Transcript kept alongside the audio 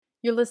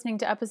You're listening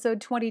to episode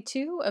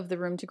 22 of the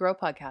Room to Grow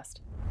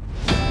podcast.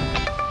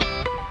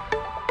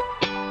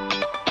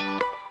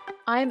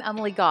 I'm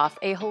Emily Goff,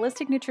 a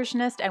holistic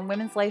nutritionist and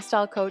women's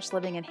lifestyle coach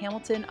living in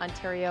Hamilton,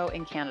 Ontario,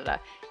 in Canada.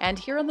 And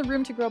here on the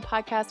Room to Grow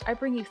podcast, I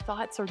bring you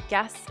thoughts or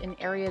guests in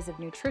areas of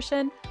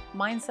nutrition,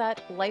 mindset,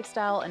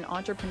 lifestyle, and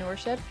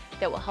entrepreneurship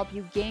that will help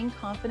you gain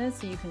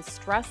confidence so you can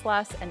stress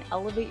less and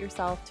elevate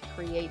yourself to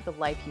create the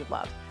life you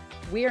love.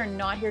 We are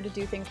not here to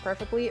do things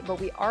perfectly,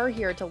 but we are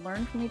here to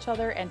learn from each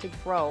other and to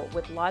grow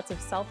with lots of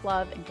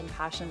self-love and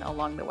compassion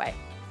along the way.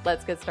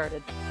 Let's get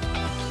started.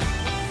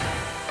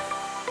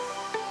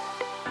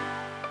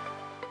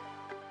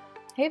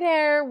 Hey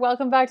there,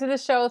 welcome back to the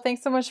show.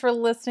 Thanks so much for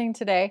listening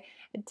today.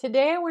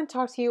 Today I want to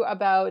talk to you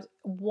about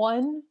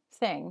one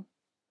thing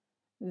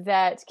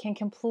that can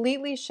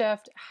completely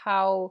shift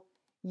how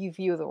you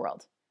view the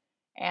world,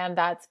 and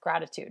that's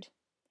gratitude.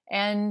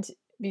 And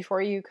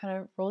before you kind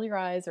of roll your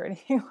eyes or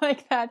anything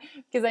like that,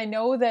 because I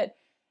know that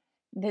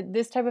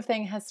this type of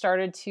thing has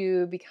started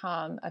to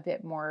become a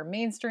bit more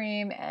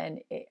mainstream. And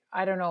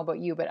I don't know about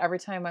you, but every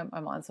time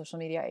I'm on social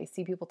media, I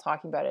see people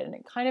talking about it, and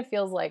it kind of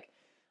feels like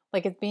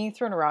it's being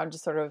thrown around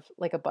just sort of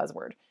like a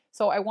buzzword.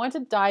 So I want to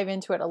dive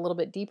into it a little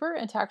bit deeper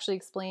and to actually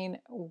explain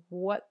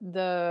what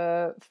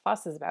the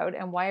fuss is about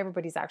and why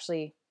everybody's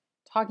actually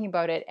talking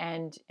about it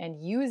and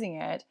using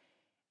it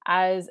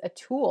as a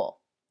tool.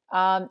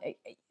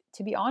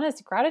 To be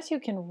honest,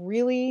 gratitude can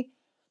really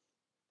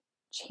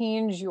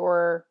change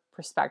your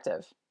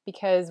perspective,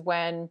 because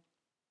when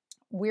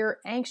we're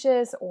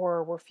anxious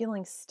or we're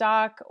feeling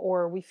stuck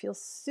or we feel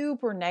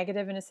super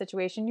negative in a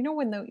situation, you know,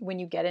 when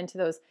you get into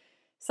those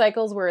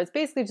cycles where it's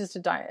basically just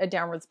a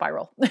downward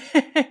spiral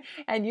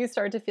and you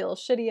start to feel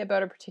shitty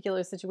about a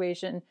particular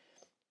situation,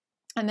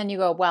 and then you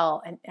go,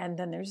 well, and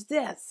then there's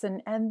this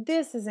and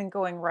this isn't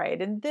going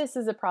right and this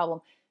is a problem.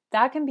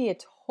 That can be a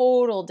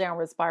total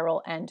downward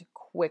spiral, and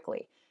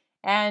quickly.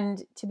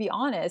 And to be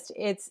honest,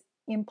 it's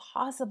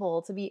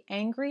impossible to be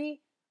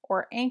angry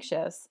or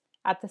anxious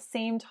at the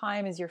same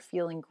time as you're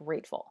feeling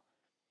grateful.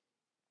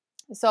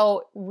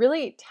 So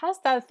really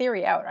test that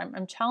theory out.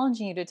 I'm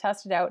challenging you to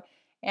test it out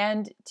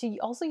and to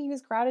also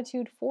use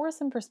gratitude for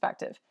some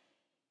perspective.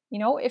 You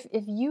know, if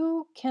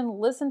you can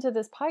listen to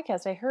this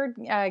podcast, I heard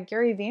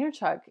Gary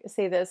Vaynerchuk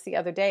say this the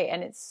other day,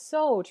 and it's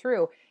so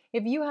true.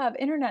 If you have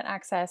internet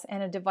access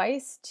and a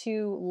device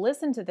to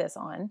listen to this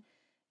on,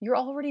 you're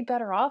already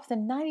better off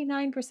than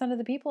 99% of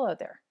the people out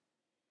there.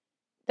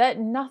 That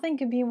nothing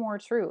could be more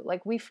true.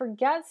 Like, we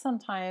forget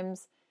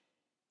sometimes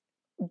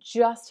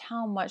just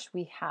how much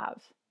we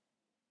have.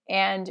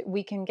 And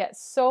we can get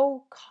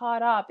so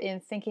caught up in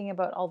thinking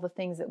about all the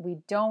things that we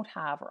don't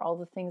have, or all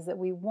the things that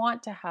we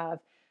want to have,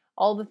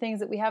 all the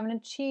things that we haven't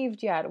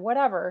achieved yet,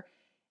 whatever,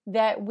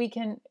 that we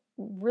can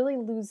really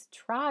lose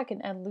track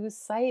and lose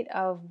sight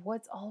of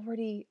what's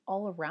already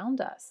all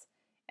around us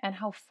and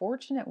how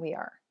fortunate we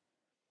are.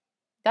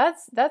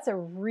 That's a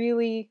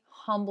really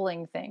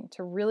humbling thing,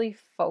 to really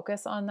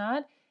focus on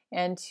that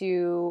and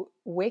to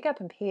wake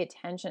up and pay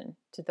attention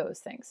to those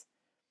things.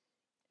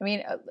 I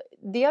mean,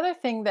 the other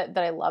thing that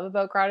I love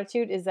about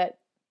gratitude is that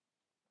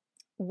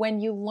when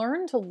you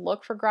learn to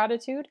look for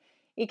gratitude,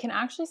 it can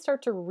actually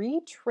start to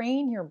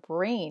retrain your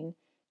brain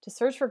to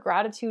search for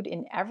gratitude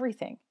in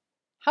everything.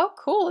 How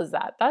cool is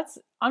that? That's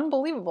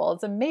unbelievable.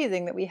 It's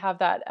amazing that we have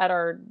that at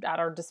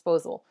our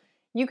disposal.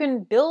 You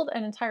can build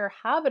an entire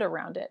habit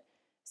around it.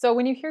 So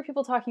when you hear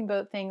people talking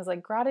about things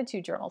like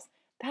gratitude journals,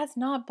 that's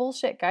not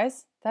bullshit,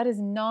 guys. That is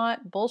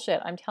not bullshit.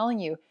 I'm telling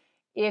you,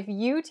 if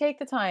you take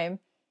the time,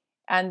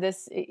 and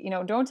this,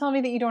 don't tell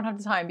me that you don't have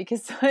the time,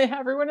 because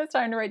everyone has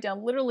time to write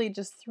down literally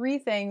just 3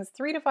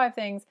 to 5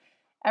 things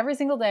every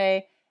single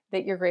day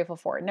that you're grateful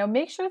for. Now,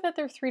 make sure that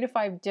they're 3 to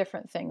 5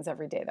 different things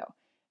every day, though,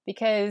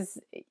 because,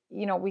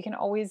 we can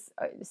always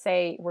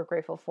say we're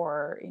grateful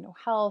for,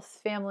 health,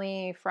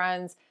 family,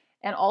 friends,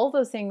 and all of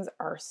those things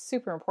are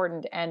super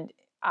important and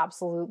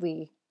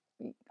absolutely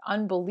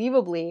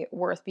unbelievably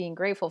worth being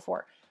grateful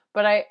for.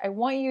 But I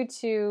want you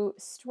to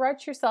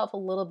stretch yourself a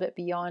little bit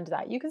beyond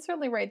that. You can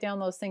certainly write down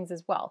those things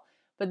as well,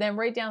 but then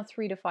write down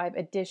 3 to 5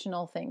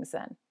 additional things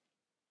then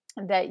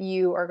that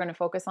you are going to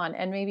focus on.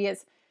 And maybe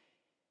it's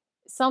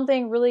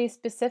something really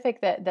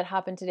specific that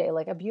happened today,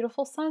 like a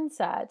beautiful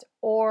sunset,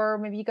 or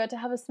maybe you got to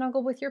have a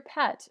snuggle with your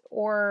pet,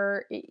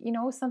 or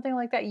something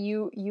like that.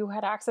 You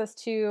had access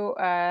to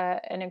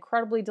an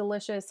incredibly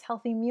delicious,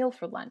 healthy meal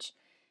for lunch.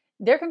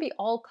 There can be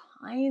all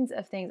kinds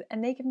of things,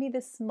 and they can be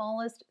the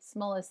smallest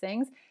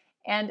things.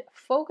 And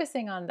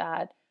focusing on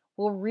that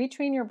will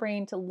retrain your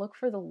brain to look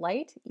for the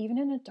light, even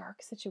in a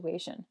dark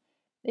situation.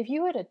 If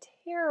you had a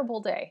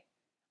terrible day,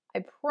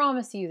 I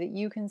promise you that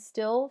you can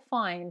still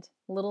find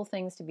little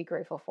things to be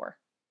grateful for.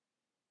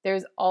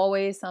 There's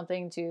always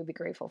something to be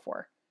grateful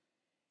for.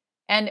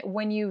 And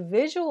when you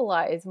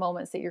visualize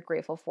moments that you're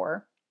grateful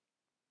for,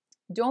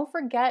 don't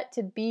forget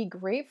to be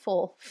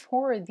grateful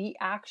for the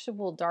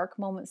actual dark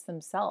moments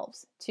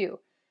themselves, too.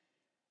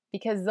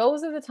 Because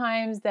those are the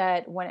times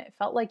that when it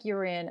felt like you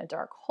were in a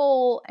dark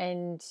hole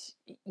and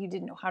you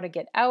didn't know how to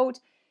get out,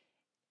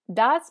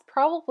 that's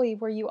probably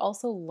where you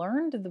also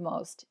learned the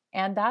most.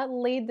 And that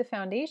laid the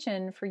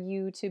foundation for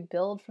you to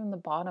build from the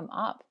bottom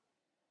up.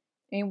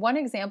 I mean, one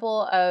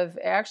example of,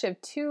 I actually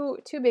have two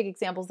big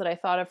examples that I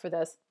thought of for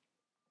this.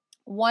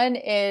 One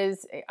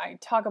is, I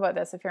talk about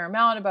this a fair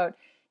amount about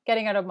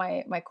getting out of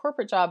my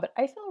corporate job, but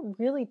I felt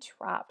really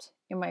trapped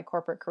in my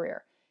corporate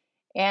career.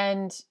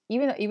 And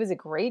even though it was a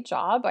great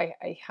job,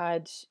 I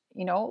had,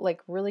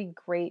 like really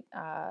great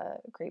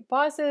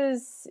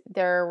bosses.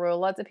 There were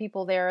lots of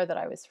people there that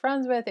I was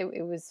friends with.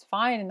 It was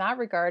fine in that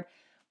regard.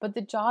 But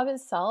the job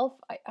itself,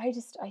 I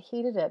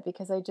hated it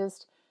because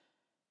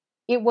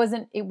it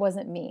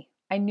wasn't me.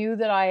 I knew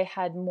that I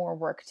had more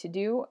work to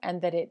do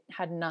and that it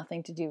had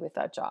nothing to do with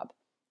that job.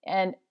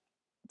 And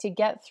to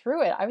get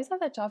through it, I was at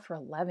that job for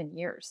 11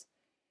 years.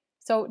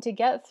 So to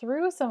get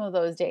through some of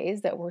those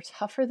days that were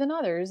tougher than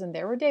others, and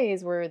there were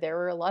days where there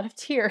were a lot of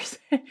tears,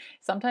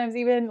 sometimes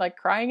even like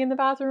crying in the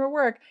bathroom at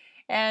work.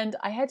 And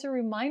I had to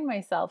remind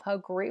myself how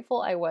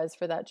grateful I was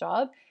for that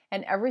job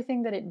and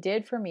everything that it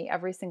did for me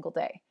every single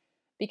day.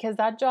 Because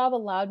that job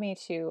allowed me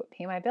to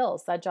pay my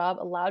bills. That job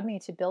allowed me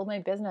to build my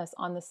business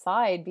on the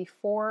side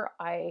before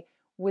I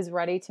was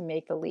ready to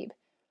make the leap.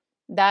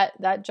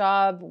 That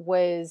job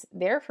was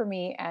there for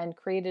me and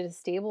created a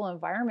stable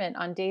environment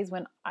on days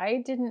when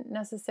I didn't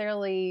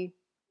necessarily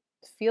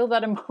feel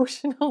that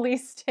emotionally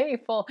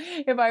stable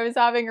if I was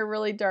having a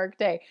really dark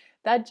day.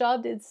 That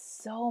job did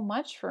so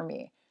much for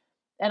me.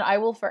 And I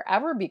will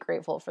forever be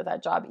grateful for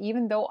that job,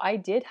 even though I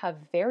did have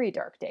very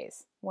dark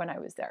days when I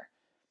was there.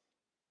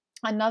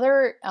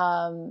 Another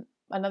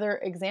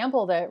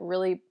example that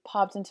really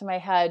popped into my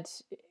head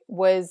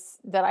was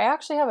that I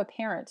actually have a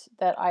parent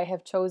that I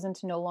have chosen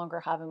to no longer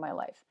have in my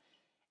life.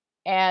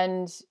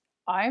 And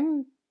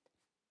I'm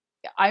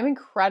I'm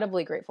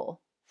incredibly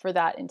grateful for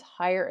that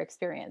entire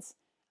experience,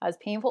 as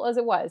painful as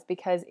it was,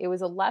 because it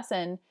was a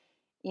lesson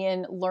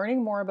in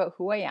learning more about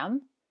who I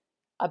am,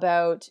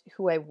 about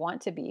who I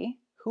want to be,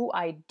 who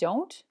I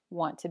don't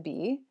want to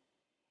be.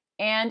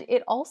 And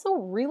it also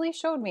really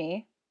showed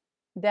me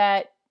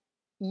that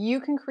you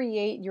can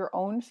create your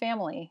own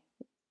family,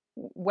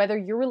 whether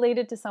you're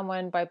related to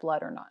someone by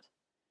blood or not.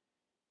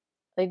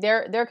 Like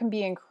there can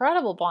be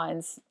incredible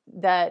bonds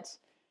that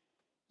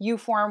you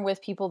form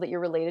with people that you're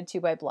related to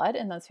by blood,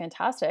 and that's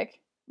fantastic.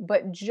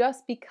 But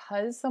just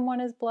because someone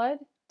is blood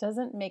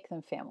doesn't make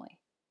them family.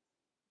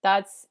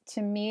 That's,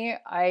 to me,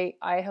 I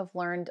have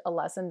learned a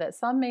lesson that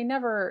some may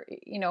never,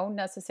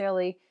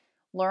 necessarily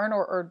learn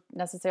or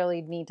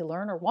necessarily need to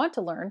learn or want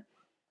to learn.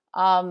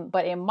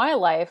 But in my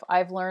life,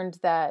 I've learned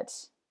that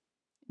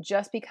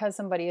just because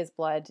somebody is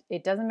blood,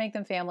 it doesn't make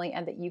them family,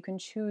 and that you can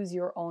choose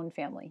your own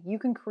family. You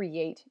can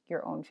create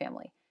your own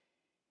family.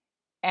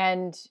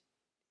 And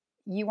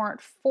you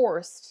aren't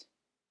forced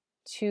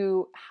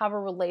to have a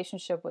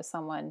relationship with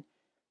someone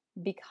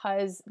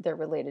because they're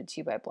related to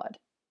you by blood.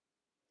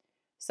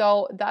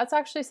 So that's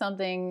actually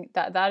something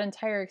that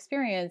entire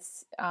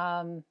experience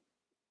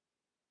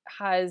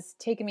has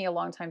taken me a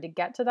long time to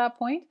get to that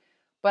point.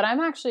 But I'm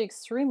actually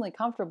extremely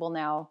comfortable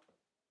now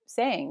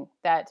saying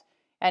that,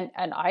 and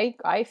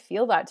I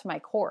feel that to my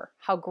core,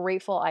 how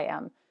grateful I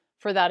am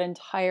for that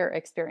entire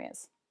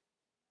experience.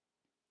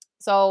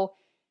 So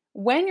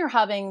when you're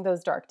having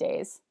those dark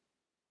days,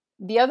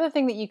 the other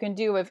thing that you can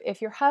do,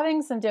 if you're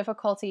having some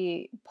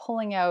difficulty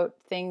pulling out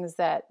things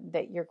that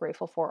you're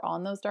grateful for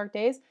on those dark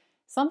days,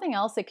 something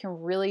else that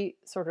can really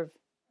sort of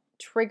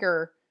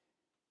trigger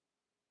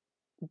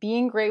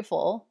being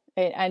grateful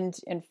and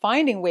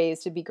finding ways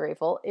to be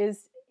grateful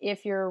is,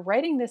 if you're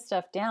writing this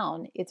stuff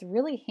down, it's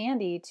really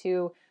handy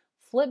to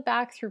flip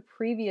back through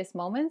previous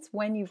moments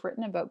when you've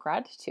written about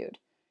gratitude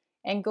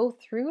and go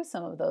through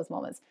some of those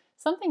moments.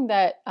 Something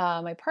that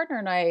my partner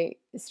and I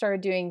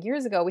started doing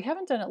years ago, we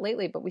haven't done it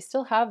lately, but we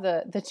still have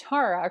the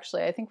jar,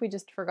 actually. I think we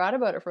just forgot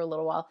about it for a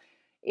little while,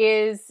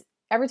 is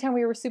every time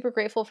we were super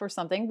grateful for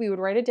something, we would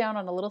write it down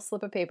on a little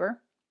slip of paper,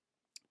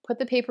 put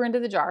the paper into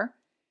the jar,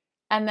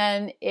 and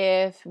then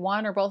if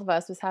one or both of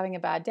us was having a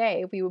bad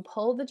day, we would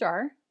pull the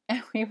jar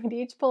and we would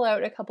each pull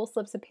out a couple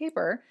slips of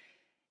paper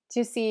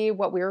to see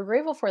what we were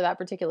grateful for that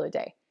particular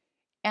day.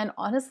 And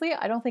honestly,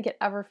 I don't think it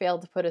ever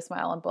failed to put a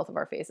smile on both of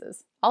our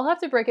faces. I'll have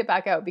to break it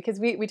back out because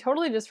we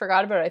totally just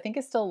forgot about it. I think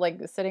it's still like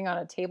sitting on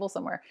a table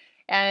somewhere.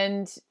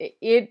 And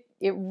it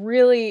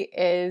really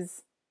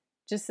is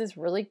just this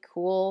really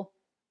cool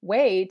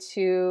way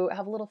to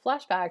have a little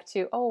flashback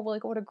to, oh, well,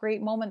 like what a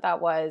great moment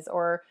that was,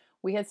 or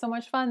we had so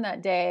much fun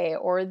that day,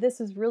 or this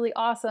was really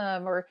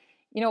awesome, or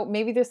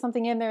maybe there's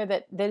something in there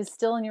that is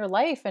still in your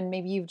life and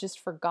maybe you've just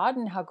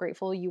forgotten how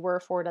grateful you were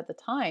for it at the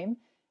time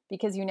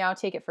because you now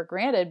take it for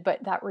granted.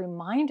 But that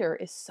reminder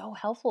is so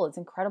helpful. It's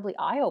incredibly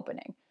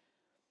eye-opening.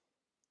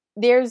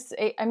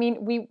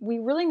 We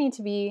really need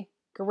to be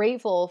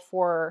grateful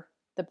for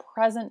the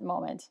present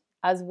moment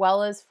as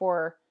well as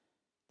for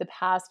the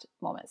past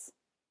moments.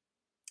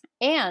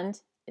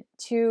 And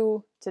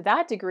to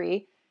that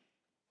degree,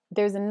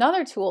 there's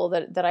another tool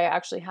that I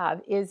actually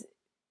have, is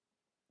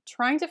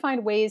trying to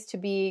find ways to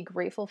be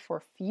grateful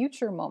for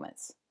future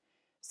moments.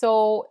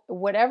 So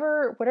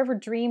whatever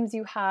dreams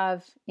you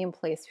have in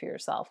place for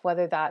yourself,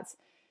 whether that's,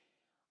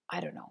 I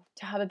don't know,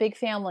 to have a big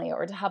family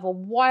or to have a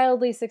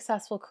wildly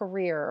successful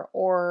career,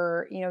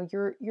 or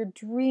your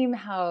dream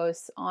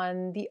house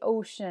on the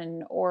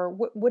ocean, or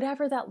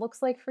whatever that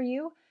looks like for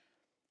you,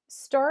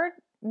 start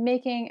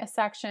making a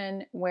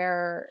section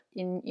where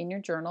in your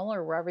journal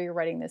or wherever you're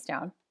writing this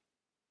down,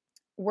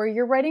 where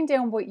you're writing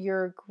down what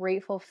you're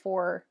grateful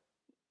for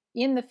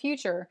in the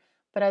future,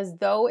 but as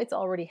though it's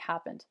already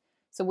happened.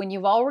 So when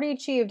you've already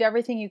achieved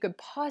everything you could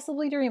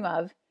possibly dream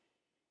of,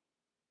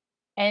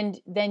 and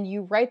then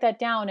you write that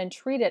down and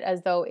treat it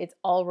as though it's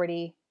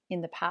already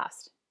in the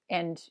past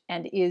and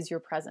is your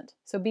present.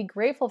 So be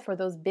grateful for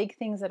those big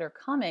things that are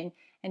coming,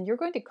 and you're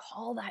going to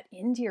call that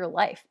into your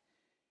life.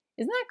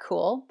 Isn't that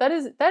cool? That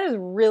is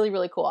really,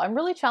 really cool. I'm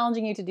really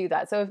challenging you to do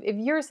that. So if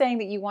you're saying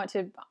that you want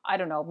to, I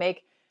don't know,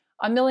 make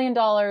 $1 million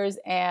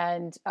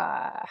and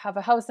have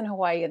a house in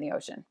Hawaii in the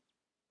ocean,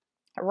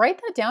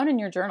 write that down in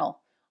your journal.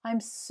 I'm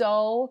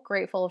so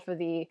grateful for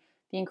the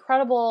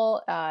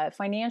incredible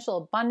financial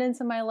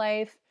abundance in my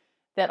life,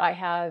 that I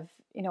have,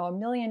 $1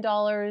 million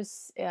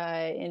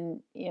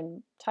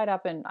in tied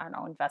up in, I don't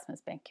know,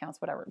 investments, bank accounts,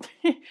 whatever,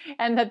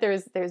 and that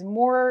there's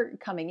more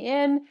coming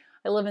in.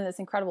 I live in this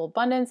incredible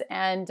abundance,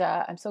 and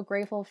I'm so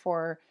grateful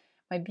for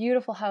my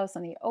beautiful house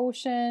on the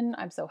ocean.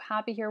 I'm so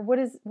happy here. What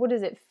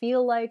does it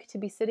feel like to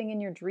be sitting in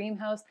your dream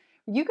house?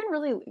 You can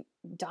really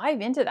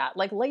dive into that.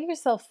 Like, let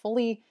yourself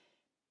fully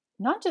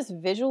not just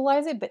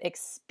visualize it, but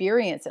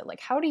experience it. Like,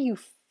 how do you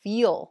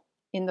feel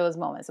in those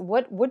moments?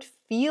 What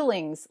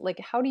feelings, like,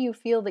 how do you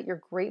feel that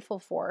you're grateful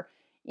for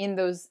in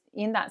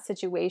that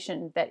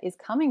situation that is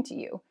coming to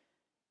you?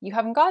 You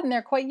haven't gotten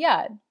there quite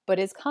yet, but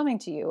it's coming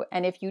to you.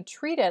 And if you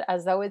treat it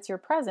as though it's your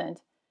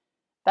present,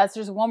 that's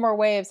just one more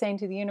way of saying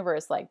to the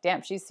universe, like,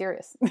 damn, she's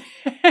serious.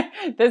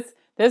 This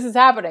is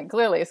happening,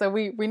 clearly. So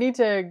we need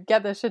to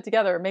get this shit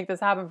together and make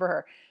this happen for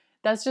her.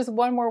 That's just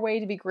one more way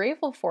to be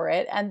grateful for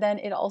it. And then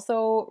it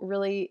also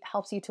really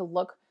helps you to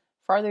look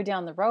farther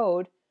down the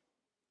road.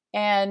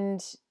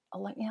 And a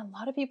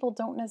lot of people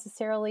don't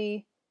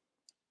necessarily,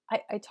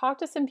 I talk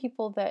to some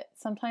people that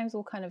sometimes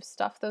will kind of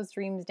stuff those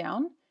dreams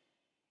down,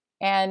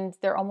 and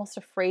they're almost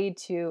afraid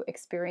to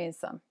experience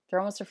them. They're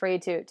almost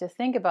afraid to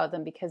think about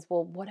them because,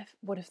 well,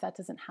 what if that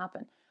doesn't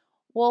happen?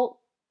 Well,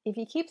 if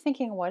you keep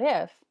thinking what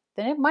if,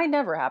 then it might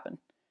never happen.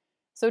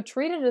 So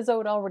treat it as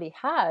though it already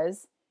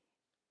has,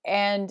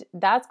 and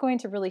that's going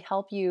to really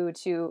help you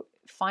to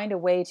find a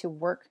way to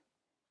work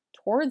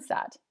towards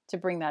that, to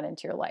bring that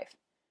into your life.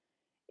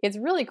 It's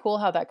really cool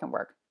how that can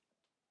work.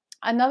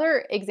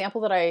 Another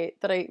example that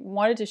I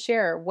wanted to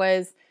share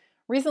was,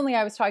 recently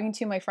I was talking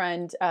to my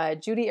friend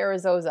Judy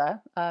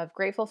Arizosa of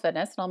Grateful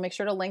Fitness, and I'll make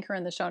sure to link her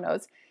in the show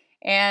notes.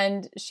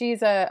 And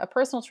she's a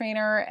personal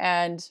trainer,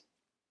 and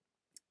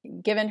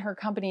given her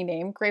company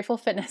name, Grateful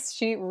Fitness,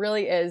 she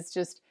really is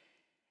just,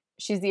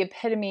 she's the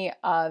epitome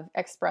of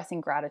expressing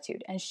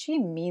gratitude, and she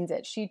means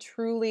it. She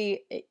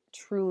truly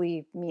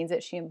means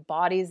it. She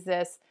embodies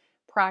this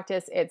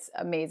practice. It's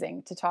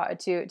amazing to talk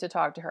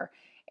to her.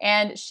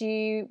 And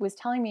she was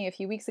telling me a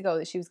few weeks ago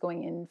that she was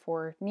going in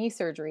for knee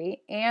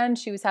surgery, and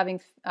she was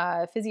having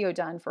physio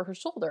done for her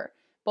shoulder,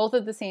 both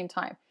at the same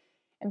time.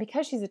 And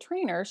because she's a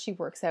trainer, she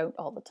works out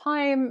all the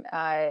time.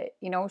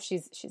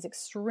 She's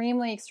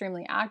extremely,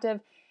 extremely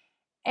active.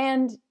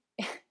 And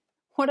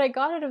what I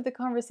got out of the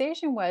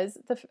conversation was,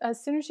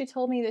 as soon as she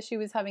told me that she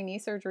was having knee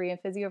surgery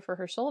and physio for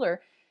her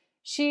shoulder,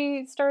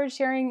 she started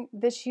sharing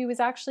that she was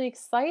actually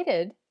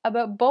excited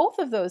about both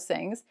of those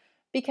things,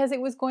 because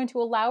it was going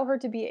to allow her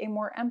to be a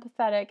more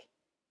empathetic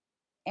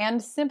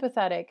and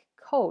sympathetic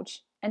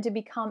coach, and to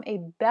become a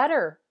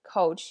better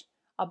coach,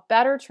 a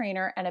better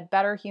trainer, and a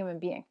better human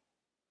being.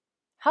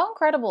 How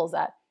incredible is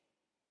that?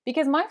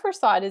 Because my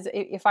first thought is,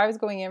 if I was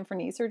going in for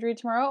knee surgery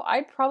tomorrow,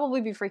 I'd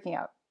probably be freaking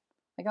out.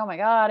 Like, oh my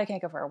God, I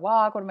can't go for a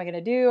walk. What am I going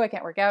to do? I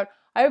can't work out.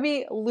 I would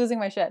be losing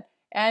my shit.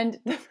 And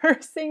the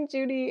first thing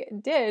Judy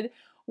did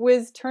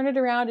was turn it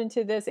around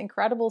into this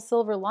incredible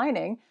silver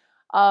lining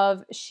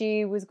of,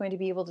 she was going to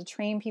be able to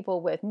train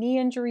people with knee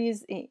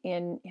injuries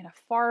in a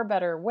far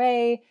better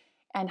way,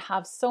 and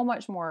have so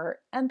much more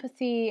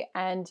empathy,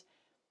 and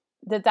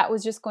that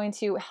was just going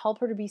to help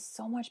her to be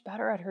so much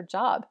better at her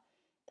job.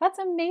 That's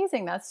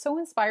amazing. That's so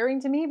inspiring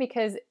to me,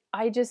 because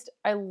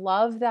I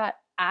love that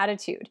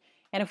attitude.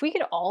 And if we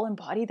could all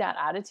embody that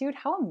attitude,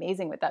 how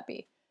amazing would that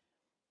be?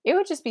 It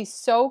would just be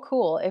so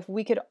cool if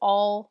we could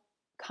all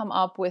come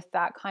up with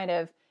that kind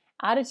of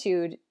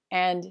attitude,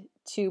 and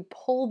to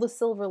pull the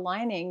silver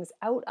linings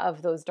out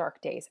of those dark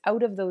days,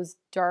 out of those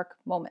dark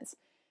moments.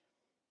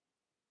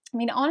 I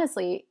mean,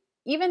 honestly,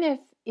 even if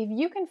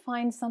you can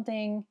find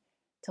something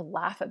to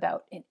laugh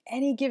about in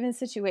any given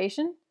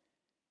situation,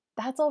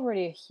 that's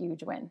already a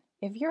huge win.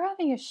 If you're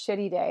having a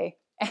shitty day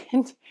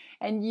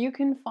and you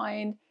can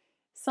find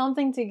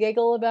something to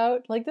giggle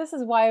about, like, this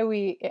is why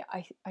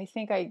I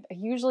think I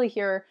usually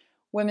hear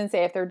women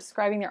say, if they're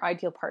describing their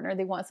ideal partner,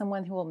 they want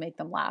someone who will make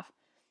them laugh.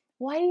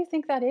 Why do you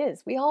think that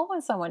is? We all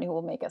want someone who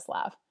will make us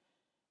laugh.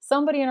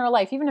 somebody in our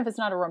life, even if it's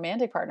not a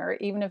romantic partner,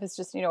 even if it's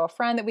just, a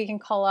friend that we can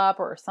call up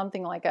or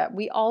something like that.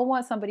 We all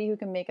want somebody who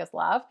can make us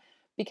laugh,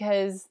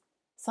 because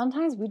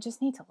sometimes we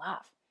just need to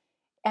laugh.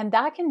 And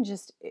that can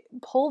just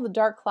pull the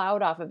dark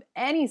cloud off of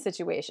any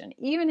situation.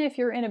 Even if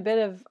you're in a bit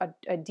of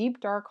a deep,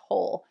 dark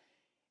hole,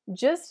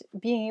 just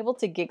being able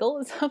to giggle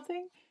at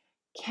something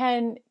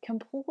can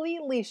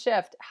completely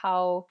shift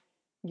how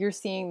you're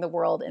seeing the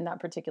world in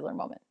that particular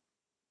moment.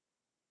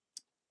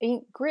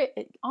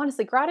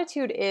 Honestly,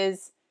 gratitude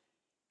is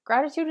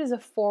a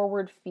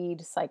forward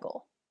feed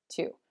cycle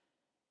too.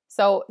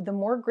 So the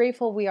more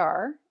grateful we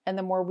are and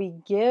the more we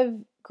give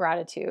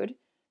gratitude,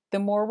 the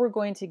more we're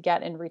going to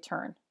get in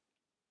return.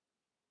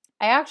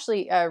 I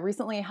actually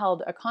recently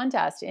held a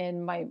contest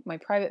in my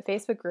private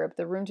Facebook group,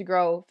 the Room to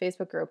Grow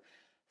Facebook group,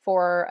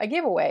 for a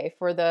giveaway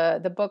for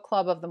the book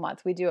club of the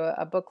month. We do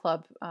a book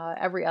club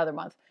every other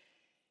month.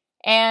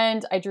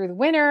 And I drew the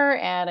winner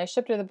and I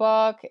shipped her the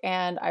book,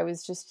 and I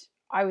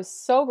was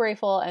so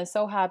grateful and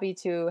so happy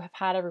to have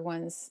had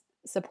everyone's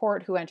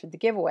support who entered the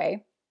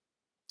giveaway,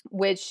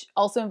 which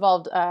also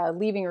involved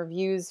leaving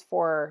reviews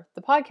for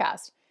the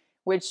podcast,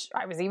 which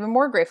I was even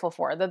more grateful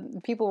for.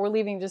 The people were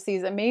leaving just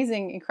these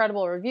amazing,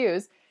 incredible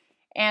reviews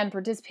and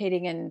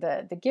participating in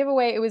the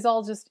giveaway. It was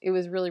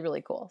really,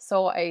 really cool.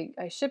 So I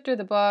shipped her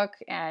the book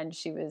and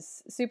she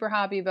was super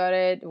happy about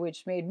it,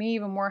 which made me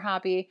even more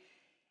happy.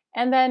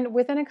 And then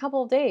within a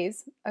couple of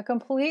days, a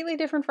completely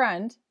different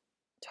friend,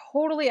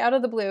 totally out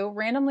of the blue,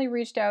 randomly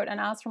reached out and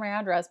asked for my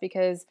address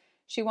because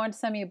she wanted to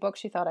send me a book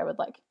she thought I would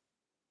like.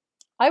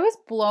 I was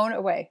blown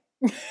away.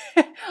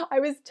 I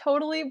was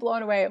totally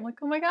blown away. I'm like,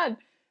 oh my God,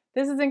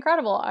 this is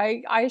incredible.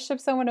 I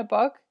shipped someone a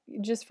book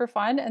just for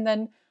fun. And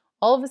then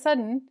all of a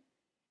sudden,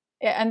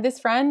 and this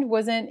friend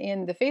wasn't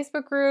in the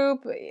Facebook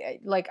group.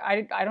 Like,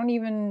 I don't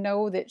even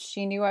know that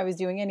she knew I was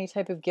doing any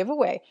type of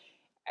giveaway.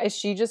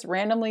 She just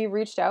randomly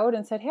reached out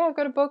and said, hey, I've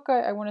got a book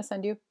I want to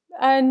send you.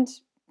 And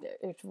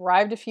it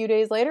arrived a few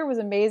days later. It was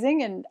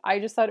amazing. And I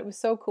just thought it was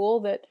so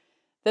cool that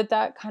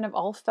kind of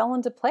all fell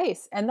into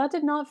place. And that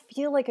did not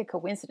feel like a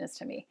coincidence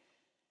to me,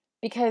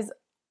 because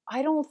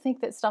I don't think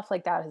that stuff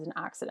like that is an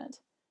accident.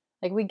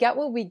 Like, we get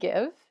what we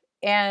give.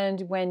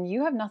 And when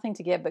you have nothing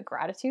to give but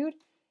gratitude,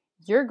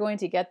 you're going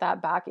to get that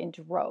back in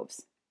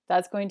droves.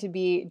 That's going to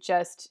be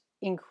just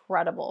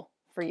incredible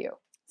for you.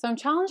 So I'm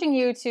challenging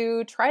you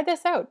to try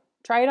this out.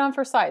 Try it on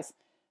for size.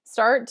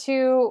 Start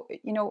to,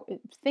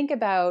 think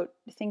about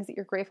things that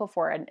you're grateful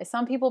for. And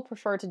some people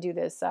prefer to do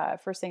this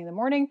first thing in the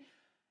morning.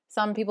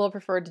 Some people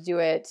prefer to do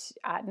it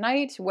at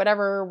night,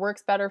 whatever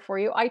works better for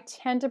you. I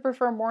tend to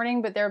prefer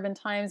morning, but there have been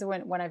times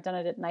when I've done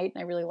it at night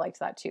and I really liked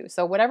that too.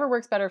 So whatever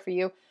works better for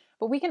you,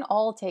 but we can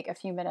all take a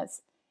few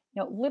minutes,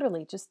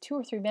 literally just 2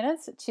 or 3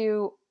 minutes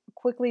to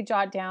quickly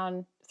jot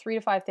down 3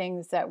 to 5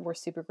 things that we're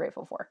super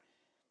grateful for.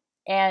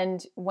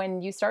 And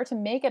when you start to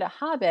make it a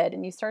habit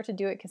and you start to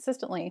do it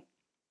consistently,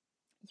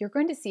 you're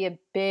going to see a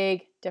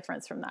big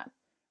difference from that.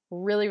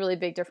 Really, really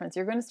big difference.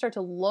 You're going to start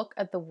to look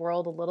at the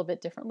world a little bit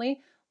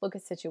differently, look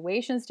at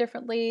situations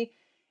differently,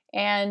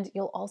 and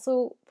you'll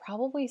also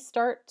probably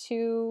start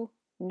to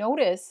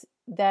notice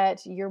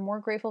that you're more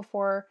grateful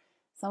for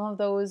some of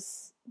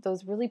those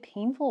really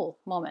painful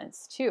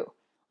moments too.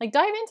 Like,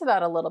 dive into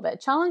that a little bit.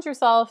 Challenge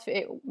yourself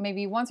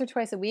maybe once or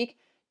twice a week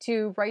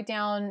to write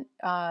down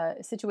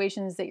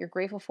situations that you're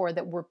grateful for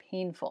that were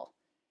painful.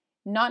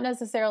 Not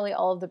necessarily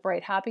all of the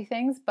bright, happy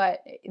things,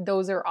 but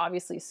those are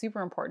obviously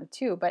super important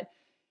too. But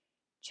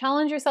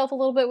challenge yourself a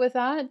little bit with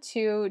that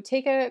to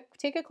take a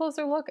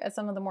closer look at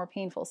some of the more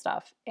painful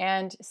stuff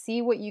and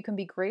see what you can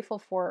be grateful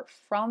for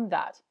from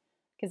that,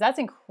 because that's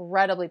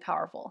incredibly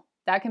powerful.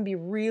 That can be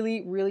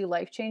really, really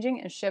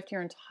life-changing and shift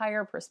your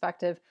entire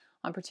perspective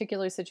on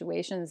particular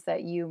situations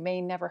that you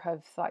may never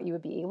have thought you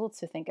would be able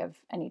to think of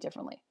any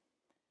differently.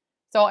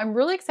 So I'm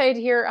really excited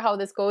to hear how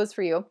this goes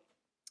for you.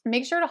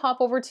 Make sure to hop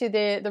over to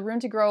the Room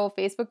to Grow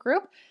Facebook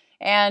group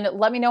and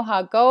let me know how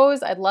it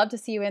goes. I'd love to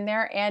see you in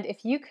there. And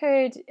if you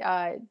could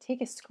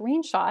take a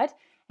screenshot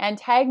and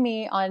tag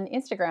me on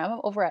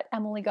Instagram over at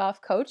Emily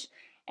Goff Coach,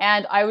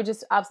 and I would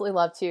just absolutely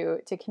love to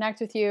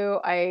connect with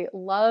you. I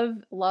love,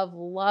 love,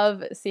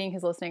 love seeing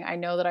who's listening. I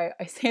know that I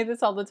say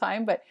this all the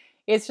time, but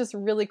it's just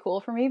really cool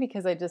for me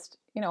because I just,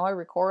 I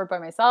record by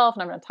myself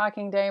and I'm not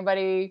talking to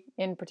anybody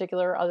in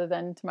particular other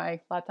than to my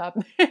laptop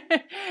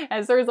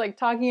and sort of like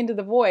talking into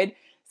the void.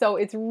 So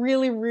it's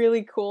really,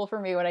 really cool for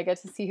me when I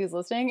get to see who's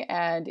listening,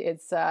 and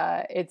it's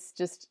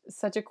just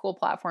such a cool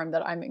platform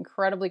that I'm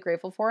incredibly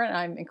grateful for, and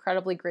I'm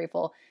incredibly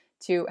grateful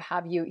to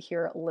have you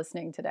here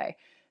listening today.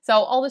 So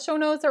all the show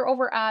notes are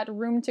over at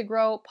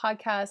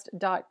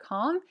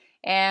roomtogrowpodcast.com,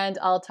 and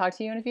I'll talk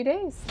to you in a few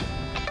days.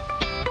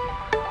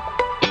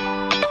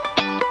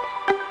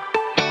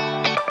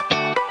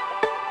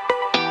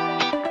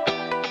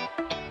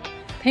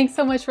 Thanks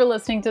so much for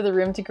listening to the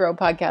Room to Grow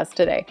podcast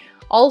today.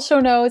 All show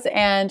notes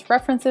and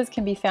references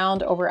can be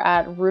found over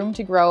at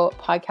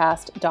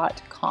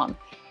roomtogrowpodcast.com.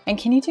 And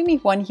can you do me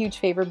one huge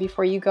favor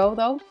before you go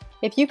though?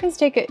 If you can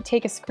take a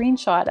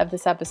screenshot of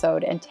this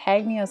episode and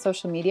tag me on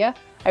social media,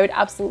 I would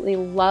absolutely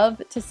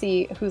love to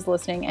see who's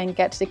listening and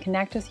get to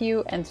connect with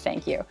you and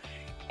thank you.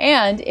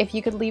 And if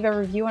you could leave a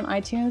review on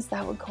iTunes,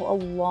 that would go a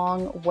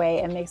long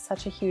way and make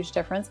such a huge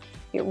difference.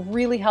 It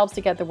really helps to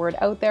get the word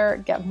out there,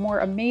 get more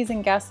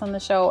amazing guests on the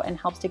show, and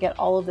helps to get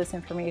all of this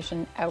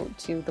information out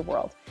to the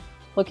world.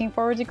 Looking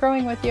forward to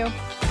growing with you.